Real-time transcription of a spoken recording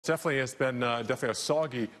Definitely has been definitely a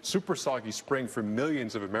soggy, super soggy spring for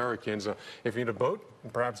millions of Americans. If you need a boat,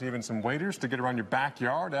 and perhaps even some waders to get around your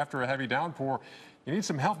backyard after a heavy downpour, you need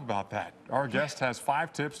some help about that. Our guest has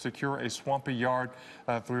 5 tips to cure a swampy yard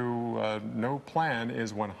through no plan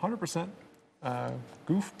is 100%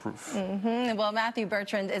 goof-proof. Well, Matthew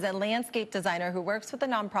Bertrand is a landscape designer who works with the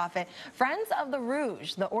nonprofit Friends of the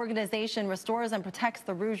Rouge. The organization restores and protects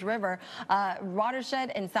the Rouge River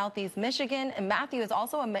watershed in southeast Michigan. And Matthew is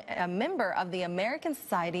also a member of the American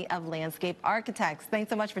Society of Landscape Architects.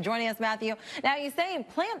 Thanks so much for joining us, Matthew. Now, you say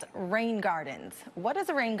plant rain gardens. What is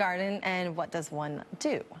a rain garden and what does one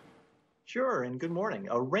do? Sure, and good morning.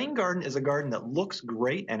 A rain garden is a garden that looks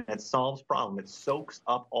great and it solves problems. It soaks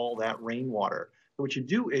up all that rainwater. So what you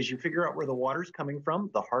do is you figure out where the water's coming from,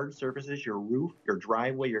 the hard surfaces, your roof, your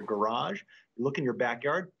driveway, your garage. You look in your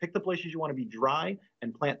backyard, pick the places you want to be dry,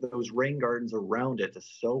 and plant those rain gardens around it to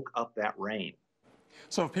soak up that rain.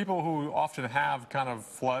 So people who often have kind of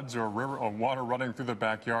floods or river or water running through the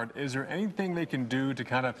backyard, is there anything they can do to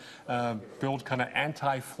kind of build kind of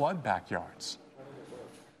anti-flood backyards?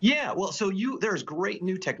 Yeah, well, there's great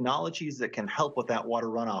new technologies that can help with that water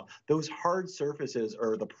runoff. Those hard surfaces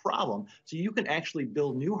are the problem. So you can actually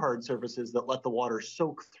build new hard surfaces that let the water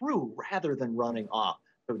soak through rather than running off.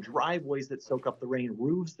 So driveways that soak up the rain,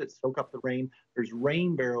 roofs that soak up the rain, there's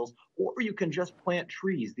rain barrels, or you can just plant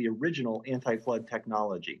trees, the original anti-flood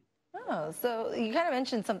technology. Oh, so you kind of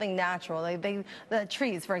mentioned something natural, like the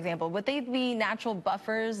trees, for example. Would they be natural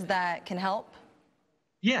buffers that can help?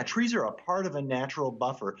 Yeah, trees are a part of a natural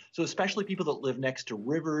buffer. So especially people that live next to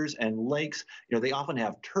rivers and lakes, they often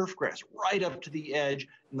have turf grass right up to the edge,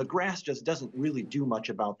 and the grass just doesn't really do much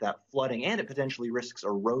about that flooding, and it potentially risks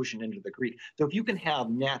erosion into the creek. So if you can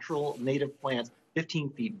have natural native plants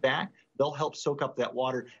 15 feet back, they'll help soak up that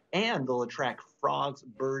water, and they'll attract frogs,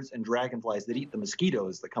 birds, and dragonflies that eat the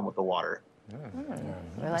mosquitoes that come with the water.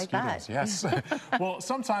 I like that. Yes. Well,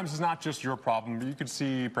 sometimes it's not just your problem. You could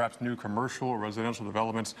see perhaps new commercial or residential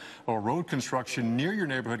developments or road construction near your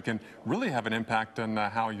neighborhood can really have an impact on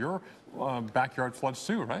how your backyard floods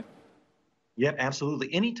too, right? Yep,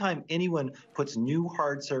 absolutely. Anytime anyone puts new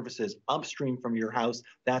hard surfaces upstream from your house,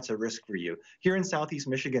 that's a risk for you. Here in Southeast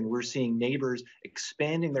Michigan, we're seeing neighbors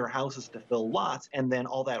expanding their houses to fill lots, and then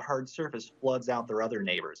all that hard surface floods out their other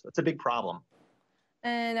neighbors. That's a big problem.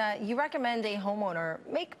 And you recommend a homeowner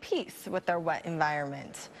make peace with their wet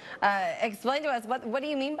environment. Explain to us, what do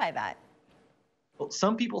you mean by that? Well,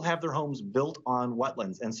 some people have their homes built on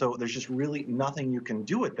wetlands, and so there's just really nothing you can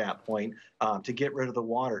do at that point to get rid of the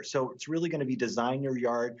water. So it's really going to be design your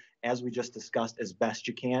yard, as we just discussed, as best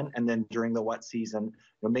you can, and then during the wet season,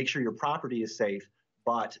 make sure your property is safe,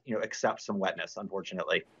 but accept some wetness,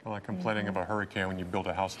 unfortunately. Well, like complaining of a hurricane when you build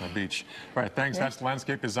a house on the beach. All right, thanks. That's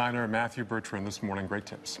landscape designer Matthew Bertrand this morning. Great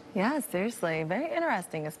tips. Yeah, seriously. Very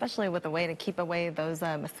interesting, especially with a way to keep away those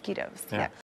mosquitoes. Yeah.